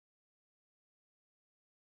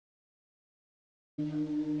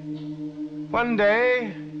One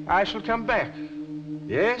day, I shall come back.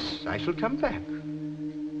 Yes, I shall come back.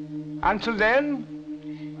 Until then,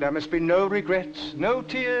 there must be no regrets, no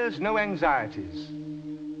tears, no anxieties.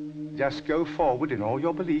 Just go forward in all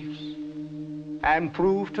your beliefs and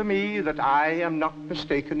prove to me that I am not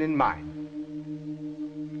mistaken in mine.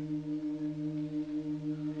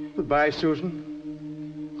 Goodbye,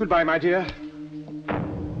 Susan. Goodbye, my dear.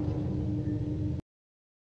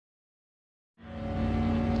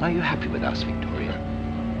 Are you happy with us, Victoria?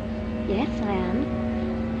 Yes, I am.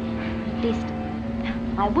 At least,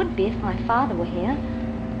 I would be if my father were here.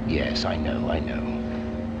 Yes, I know.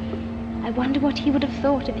 I wonder what he would have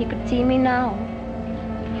thought if he could see me now.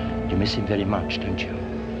 You miss him very much, don't you?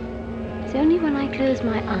 It's only when I close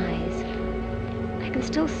my eyes, I can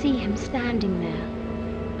still see him standing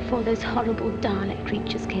there before those horrible Dalek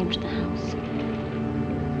creatures came to the house.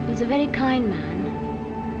 He was a very kind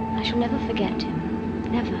man. I shall never forget him.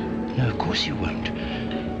 Never. No, of course you won't.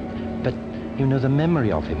 But, you know, the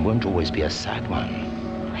memory of him won't always be a sad one.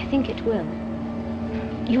 I think it will.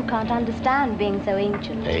 You can't understand being so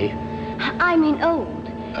ancient. Eh? I mean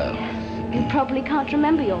old. Oh. You probably can't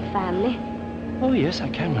remember your family. Oh, yes, I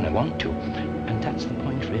can when I want to. And that's the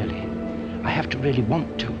point, really. I have to really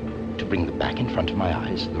want to bring them back in front of my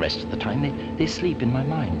eyes. The rest of the time, they sleep in my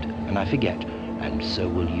mind, and I forget. And so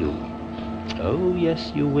will you. Oh,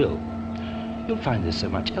 yes, you will. You'll find there's so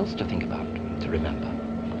much else to think about, to remember.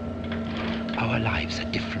 Our lives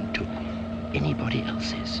are different to anybody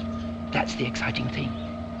else's. That's the exciting thing.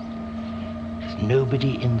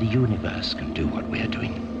 Nobody in the universe can do what we're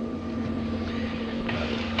doing.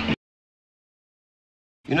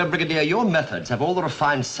 You know, Brigadier, your methods have all the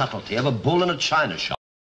refined subtlety of a bull in a china shop.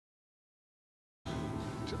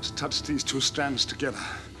 Just touch these two strands together,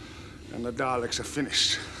 and the Daleks are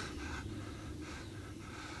finished.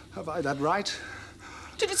 Have I that right?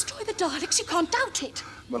 To destroy the Daleks, you can't doubt it.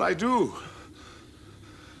 But I do.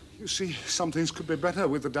 You see, some things could be better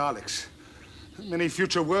with the Daleks. Many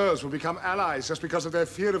future worlds will become allies just because of their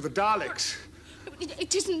fear of the Daleks.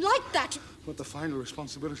 It isn't like that. But the final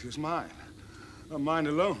responsibility is mine. Mine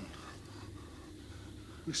alone.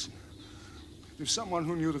 Listen, if someone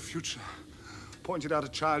who knew the future pointed out a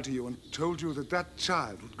child to you and told you that that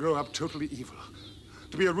child would grow up totally evil,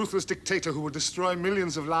 to be a ruthless dictator who would destroy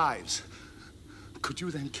millions of lives, could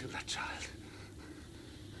you then kill that child?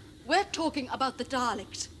 We're talking about the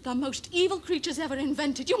Daleks, the most evil creatures ever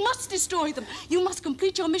invented. You must destroy them. You must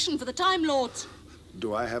complete your mission for the Time Lords.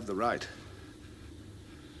 Do I have the right?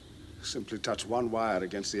 Simply touch one wire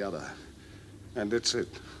against the other, and it's it.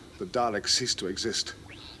 The Daleks cease to exist.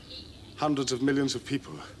 Hundreds of millions of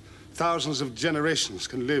people, thousands of generations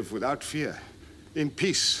can live without fear, in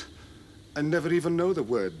peace, and never even know the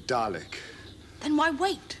word Dalek. Then why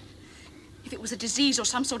wait? If it was a disease or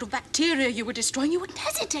some sort of bacteria you were destroying, you wouldn't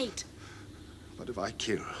hesitate. But if I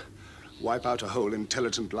kill, wipe out a whole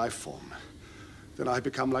intelligent life form, then I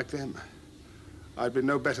become like them. I'd be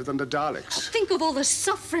no better than the Daleks. Think of all the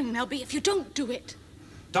suffering there'll be if you don't do it.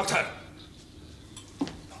 Doctor!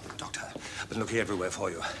 Doctor, I've been looking everywhere for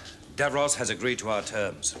you. Davros has agreed to our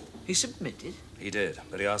terms. He submitted? He did,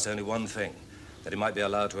 but he asked only one thing, that he might be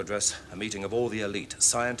allowed to address a meeting of all the elite,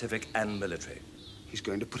 scientific and military. He's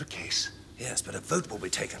going to put a case? Yes, but a vote will be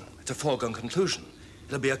taken. It's a foregone conclusion.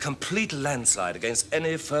 It'll be a complete landslide against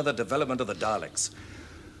any further development of the Daleks.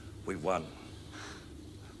 We won.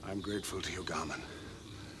 I'm grateful to you, Garman.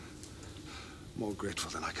 More grateful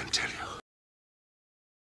than I can tell you.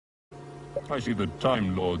 I see the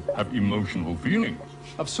Time Lords have emotional feelings.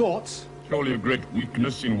 Of sorts. Surely a great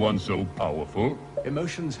weakness in one so powerful.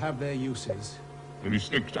 Emotions have their uses. They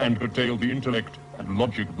restrict and curtail the intellect and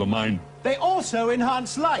logic of the mind. They also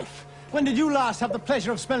enhance life. When did you last have the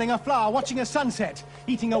pleasure of smelling a flower, watching a sunset,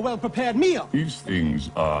 eating a well-prepared meal? These things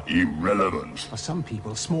are irrelevant. For some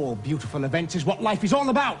people, small, beautiful events is what life is all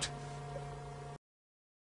about.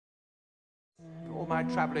 In all my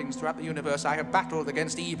travelings throughout the universe, I have battled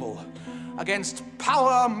against evil, against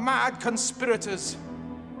power-mad conspirators.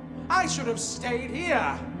 I should have stayed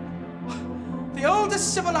here. The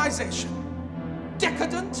oldest civilization.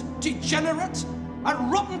 Decadent, degenerate,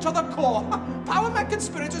 and rotten to the core. Power-mad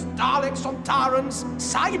conspirators, Daleks, Sontarans,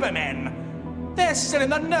 Cybermen. They're still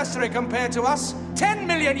in the nursery compared to us. 10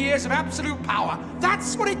 million years of absolute power.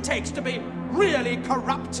 That's what it takes to be really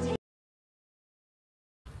corrupt.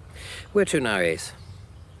 Where to now, Ace?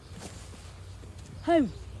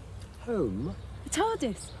 Home. Home? The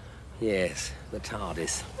TARDIS. Yes, the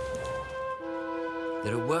TARDIS.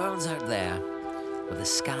 There are worlds out there where the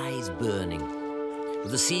sky's burning, where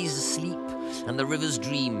the sea's asleep and the rivers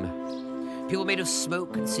dream. People made of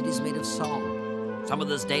smoke and cities made of song. Somewhere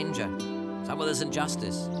there's danger. Somewhere there's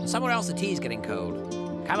injustice. And somewhere else the tea's getting cold.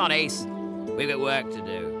 Come on, Ace. We've got work to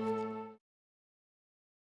do.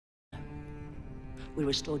 We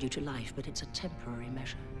restored you to life, but it's a temporary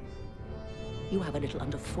measure. You have a little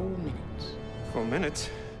under 4 minutes. 4 minutes?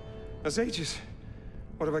 That's ages.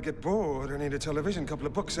 What if I get bored? I need a television, couple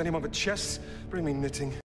of books, anyone but chess. Bring me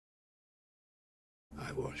knitting.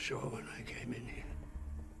 I was sure when I came in here.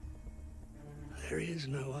 There is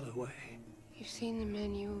no other way. You've seen the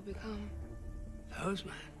men you will become. Those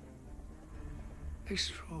men.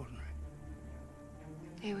 Extraordinary.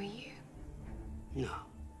 They were you. No.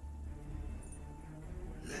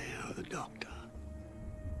 They are the Doctor.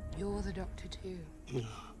 You're the Doctor too. No.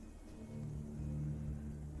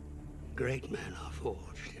 Great men are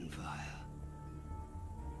forged in fire.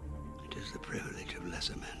 It is the privilege of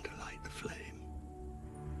lesser men to light the flame.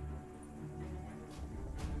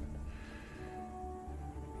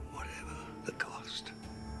 Whatever the cost.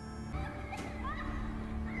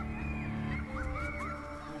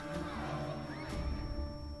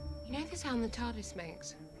 You know the sound the TARDIS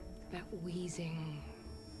makes? That wheezing,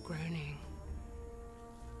 groaning.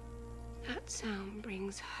 That sound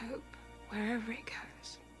brings hope wherever it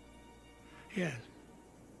goes. Yes.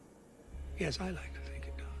 Yes, I like to think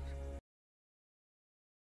it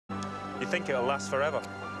does. You think it'll last forever.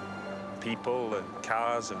 People and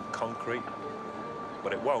cars and concrete.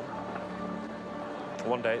 But it won't.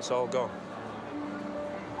 One day it's all gone.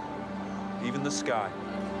 Even the sky.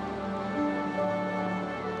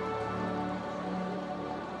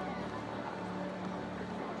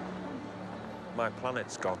 My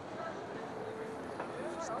planet's gone.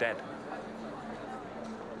 It's dead.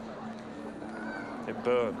 It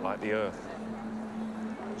burned like the Earth.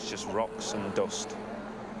 It's just rocks and dust.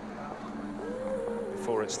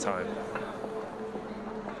 Before its time.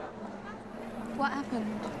 What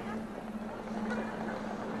happened?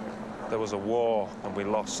 There was a war and we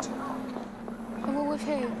lost. A war with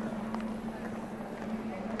who?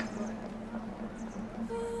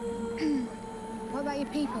 What about your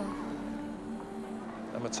people?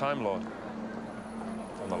 I'm a Time Lord.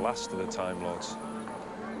 I'm the last of the Time Lords.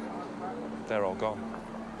 They're all gone.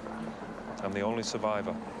 I'm the only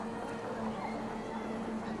survivor.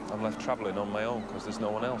 I'm left traveling on my own because there's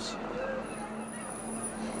no one else.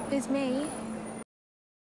 There's me.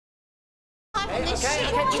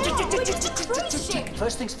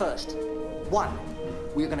 First things first. 1,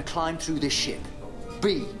 we are going to climb through this ship.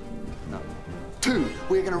 B, no. 2,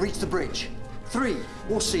 we are going to reach the bridge. 3,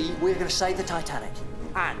 or C, we are going to save the Titanic.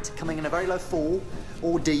 And coming in a very low 4,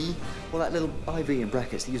 or D, or that little IV in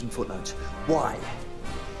brackets they use in footnotes. Why?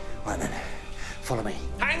 Right then, follow me.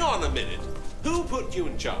 Hang on a minute. Who put you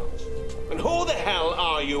in charge? And who the hell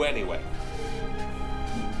are you anyway?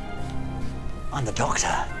 I'm the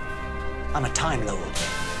Doctor. I'm a Time Lord.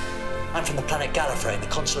 I'm from the planet Gallifrey in the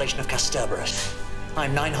constellation of Kasterborous.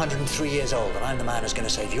 I'm 903 years old, and I'm the man who's going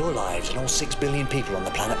to save your lives and all 6 billion people on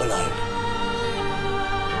the planet below.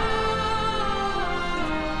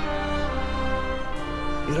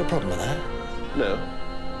 You got a problem with that? No.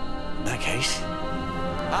 In that case,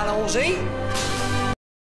 Halsey!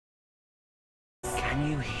 Can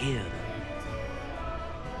you hear them?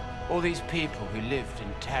 All these people who lived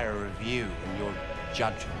in terror of you and your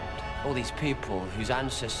judgment. All these people whose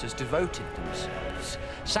ancestors devoted themselves,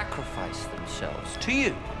 sacrificed themselves to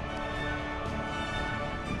you.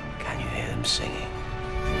 Can you hear them singing?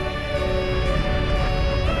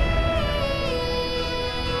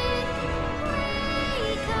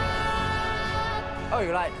 Oh,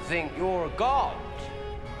 you like to think you're a god?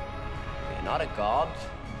 You're not a god.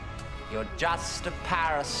 You're just a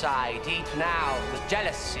parasite eaten out with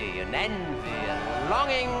jealousy and envy and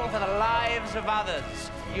longing for the lives of others.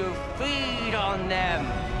 You feed on them,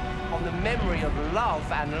 on the memory of love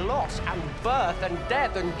and loss and birth and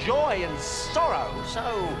death and joy and sorrow.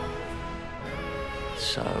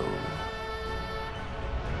 So,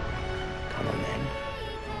 come on then,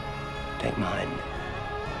 take mine.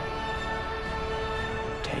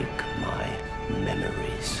 Take my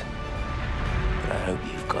memories. But I hope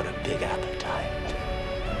you've got a big appetite.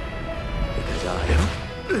 Because I have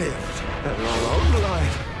lived a long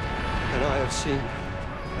life, and I have seen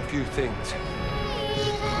a few things.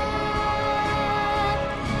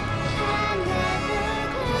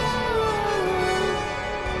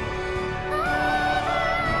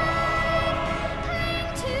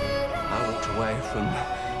 I walked away from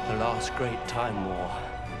the last great Time War.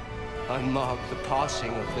 I marked the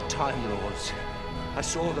passing of the Time Lords. I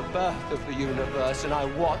saw the birth of the universe, and I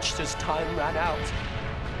watched as time ran out.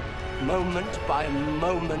 Moment by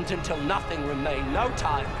moment until nothing remained. No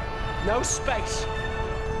time, no space.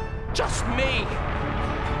 Just me.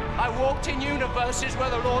 I walked in universes where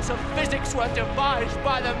the laws of physics were devised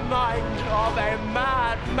by the mind of a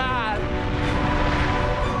madman.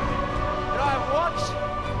 And I have watched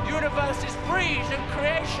universes freeze and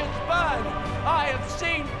creations burn. I have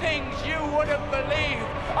seen things you wouldn't believe.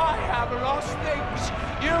 I have lost things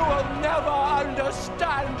you will never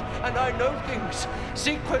understand. And I know things,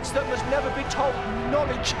 secrets that must never be told,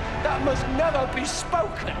 knowledge that must never be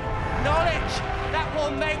spoken. Knowledge that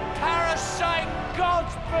will make parasite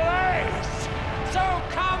gods blaze. So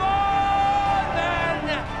come on then!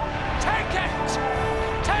 Take it!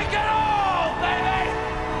 Take it all, baby!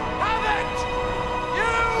 Have it!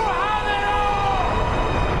 You have it all!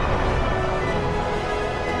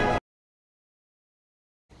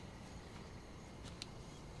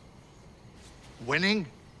 Winning?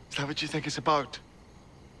 Is that what you think it's about?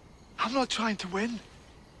 I'm not trying to win.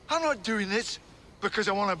 I'm not doing this because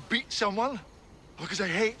I want to beat someone, or because I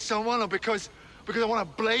hate someone, or because I want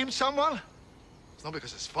to blame someone. It's not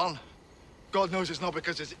because it's fun. God knows it's not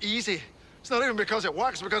because it's easy. It's not even because it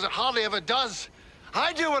works, because it hardly ever does.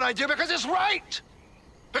 I do what I do because it's right,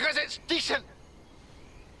 because it's decent.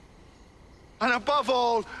 And above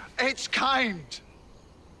all, it's kind.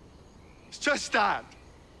 It's just that.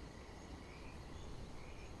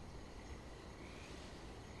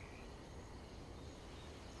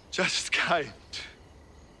 Just kind.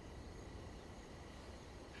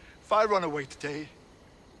 If I run away today,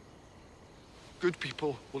 good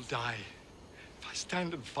people will die. If I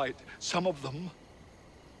stand and fight, some of them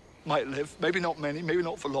might live. Maybe not many, maybe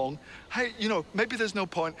not for long. Hey, you know, maybe there's no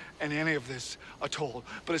point in any of this at all,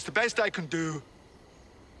 but it's the best I can do.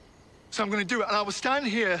 So I'm going to do it, and I will stand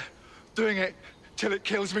here doing it till it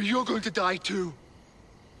kills me. You're going to die too.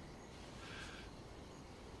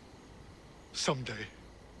 Someday.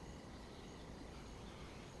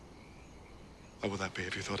 What would that be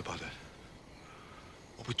if you thought about it?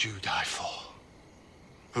 What would you die for?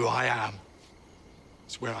 Who I am.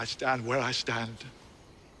 It's where I stand, where I stand.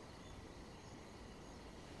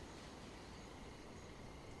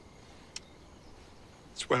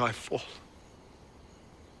 It's where I fall.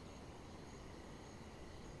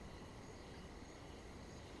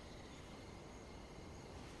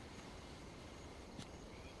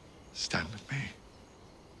 Stand with me.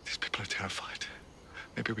 These people are terrified.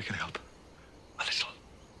 Maybe we can help. A little.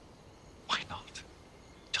 Why not?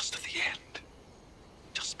 Just to the end.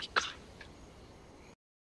 Just be kind.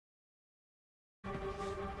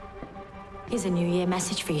 Here's a New Year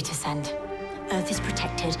message for you to send. Earth is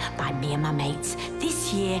protected by me and my mates,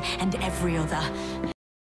 this year and every other.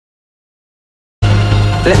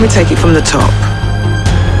 Let me take it from the top.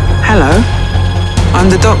 Hello, I'm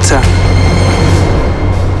the Doctor.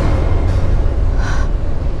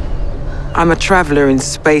 I'm a traveler in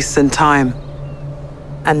space and time.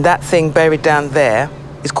 And that thing buried down there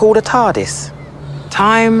is called a TARDIS.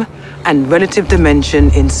 Time and relative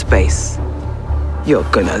dimension in space. You're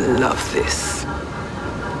gonna love this.